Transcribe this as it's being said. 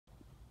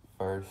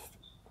first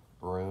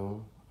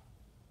room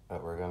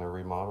that we're gonna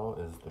remodel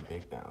is the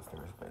big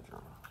downstairs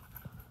bedroom.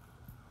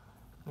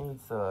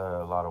 Needs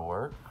a lot of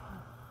work.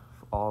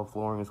 All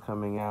flooring is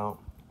coming out,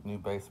 new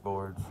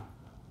baseboards,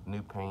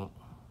 new paint,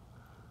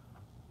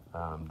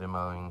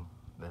 demoing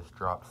this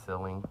drop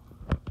ceiling,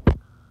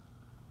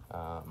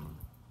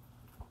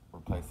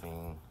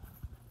 replacing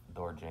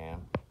door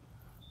jamb.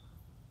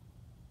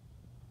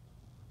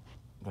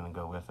 Gonna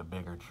go with a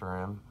bigger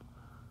trim.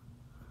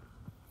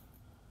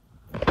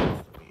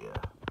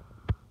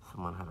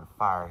 Someone had a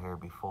fire here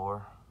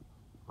before.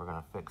 We're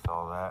gonna fix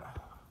all that.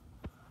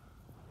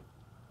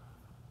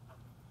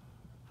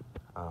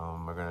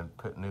 We're gonna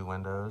put new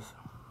windows.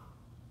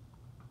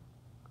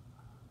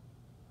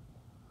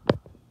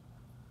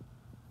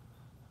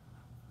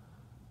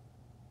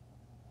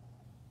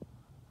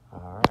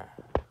 All right.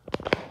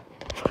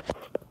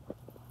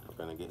 We're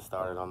gonna get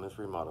started on this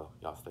remodel.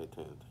 Y'all stay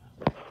tuned.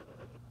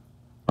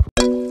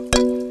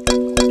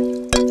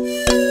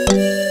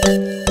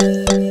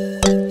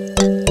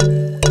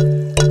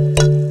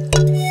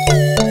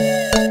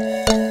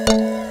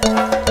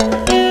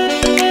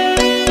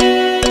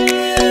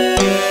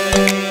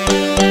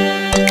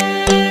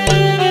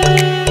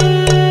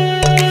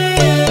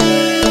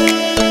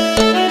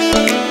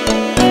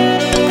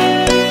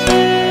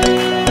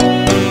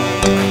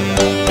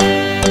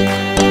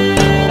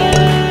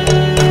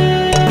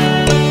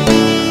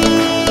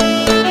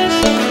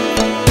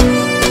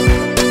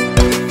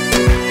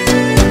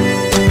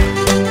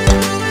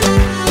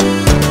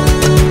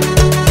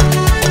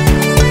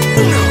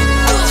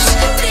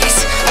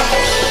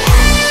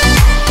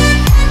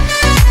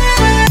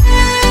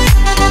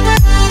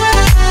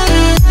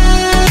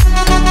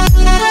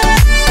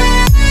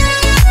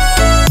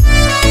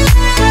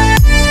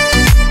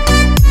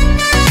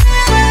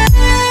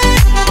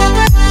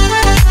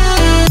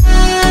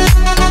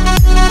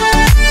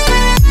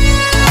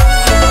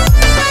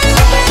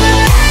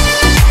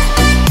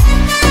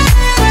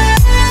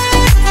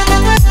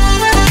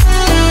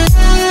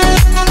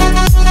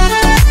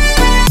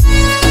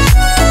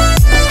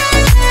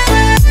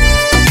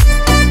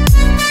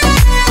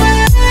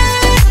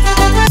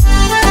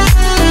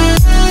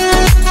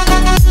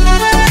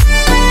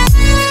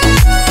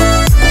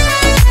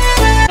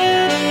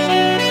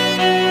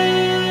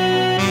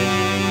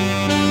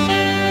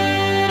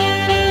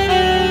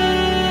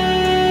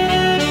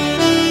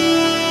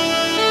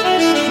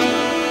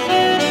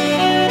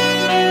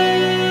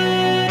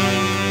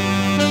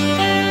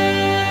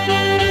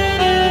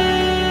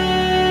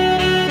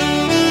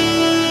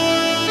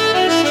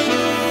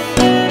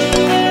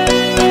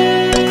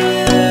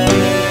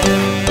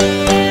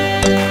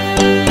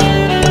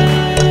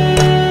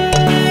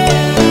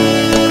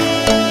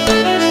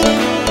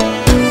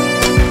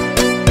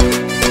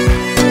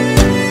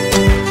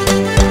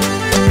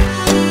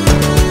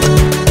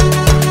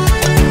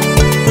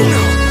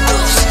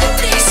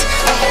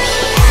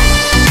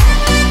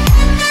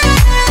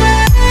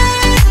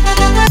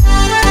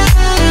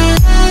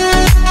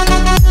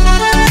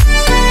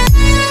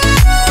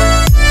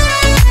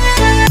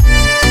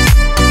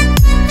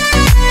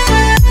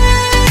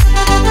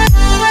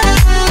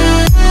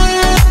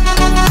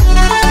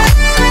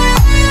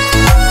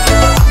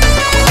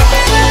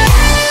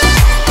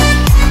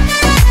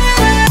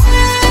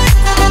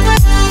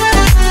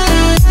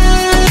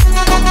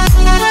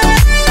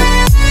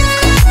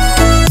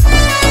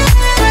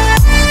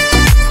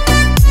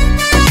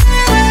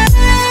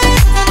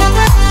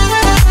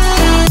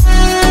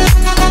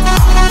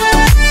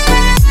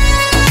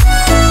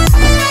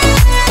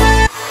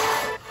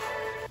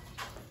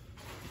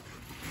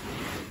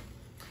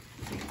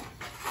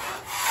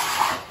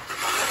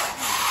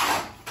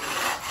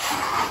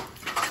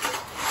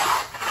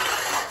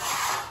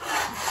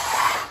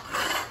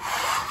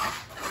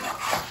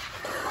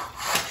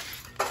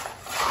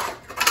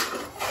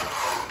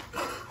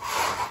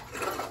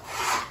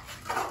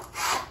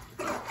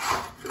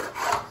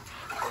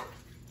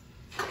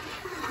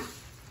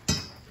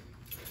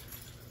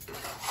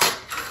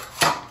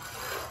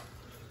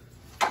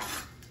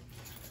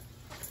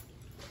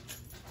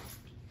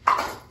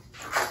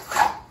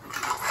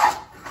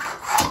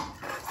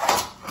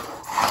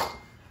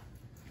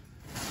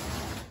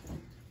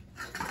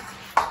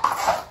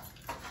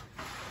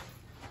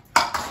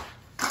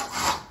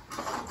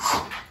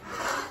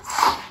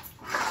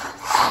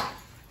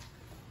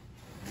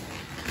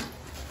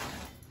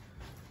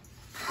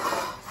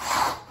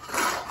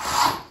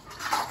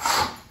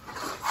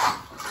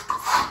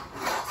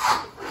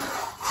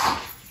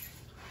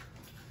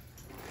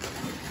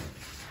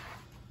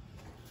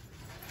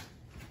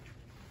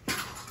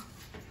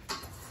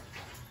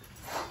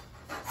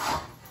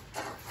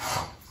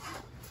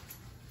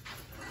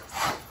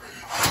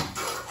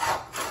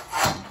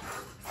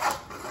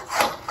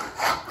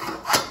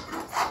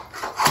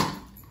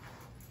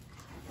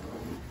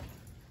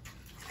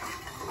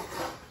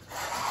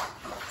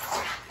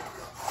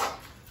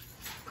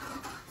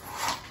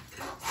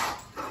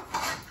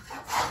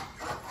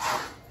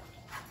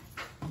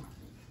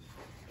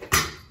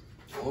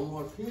 One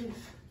more piece.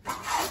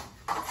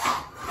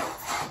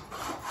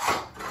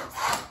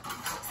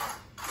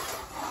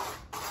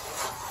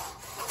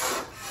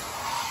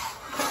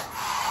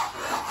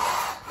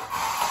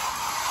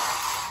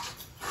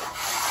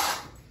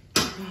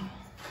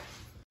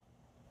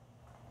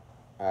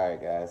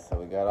 Alright guys, so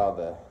we got all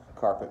the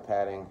carpet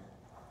padding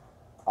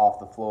off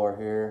the floor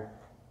here.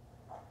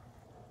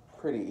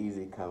 Pretty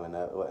easy coming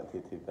up, it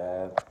wasn't too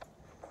bad.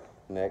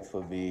 Next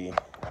would be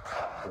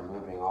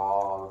removing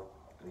all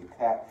the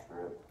tack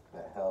strip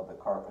that held the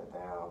carpet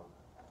down.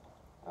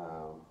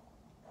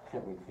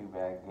 Shouldn't be too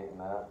bad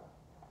getting up.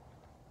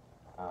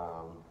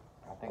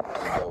 I think we're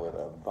gonna go with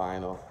a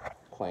vinyl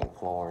plank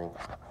flooring.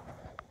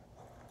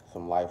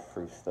 Some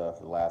life-proof stuff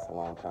that lasts a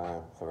long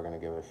time, so we're gonna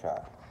give it a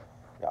shot.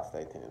 Y'all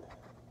stay tuned.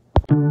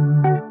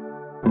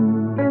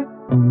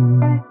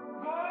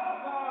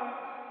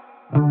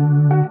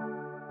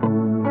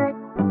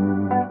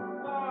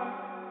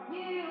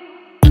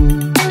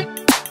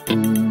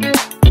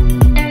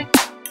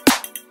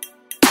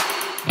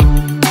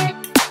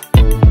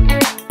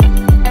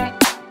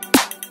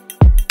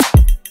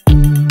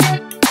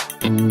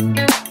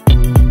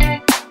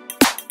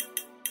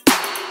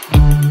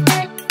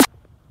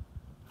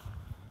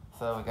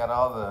 So we got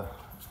all the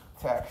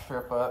tack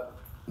strip up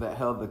that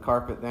held the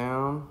carpet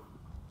down,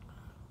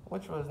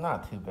 which was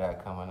not too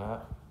bad coming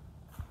up.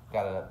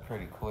 Got it up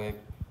pretty quick.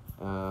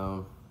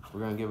 We're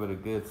gonna give it a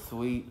good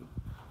sweep,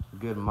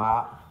 good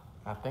mop.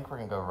 I think we're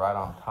gonna go right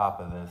on top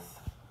of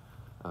this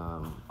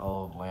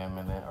old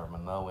laminate or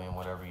linoleum,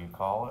 whatever you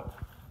call it.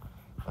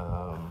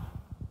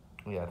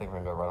 Yeah, I think we're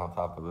gonna go right on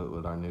top of it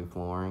with our new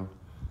flooring.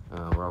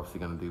 We're obviously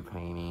gonna do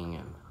painting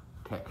and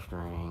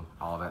texturing.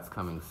 All that's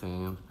coming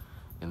soon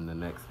in the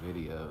next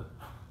video.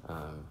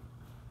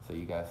 So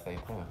you guys stay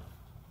tuned.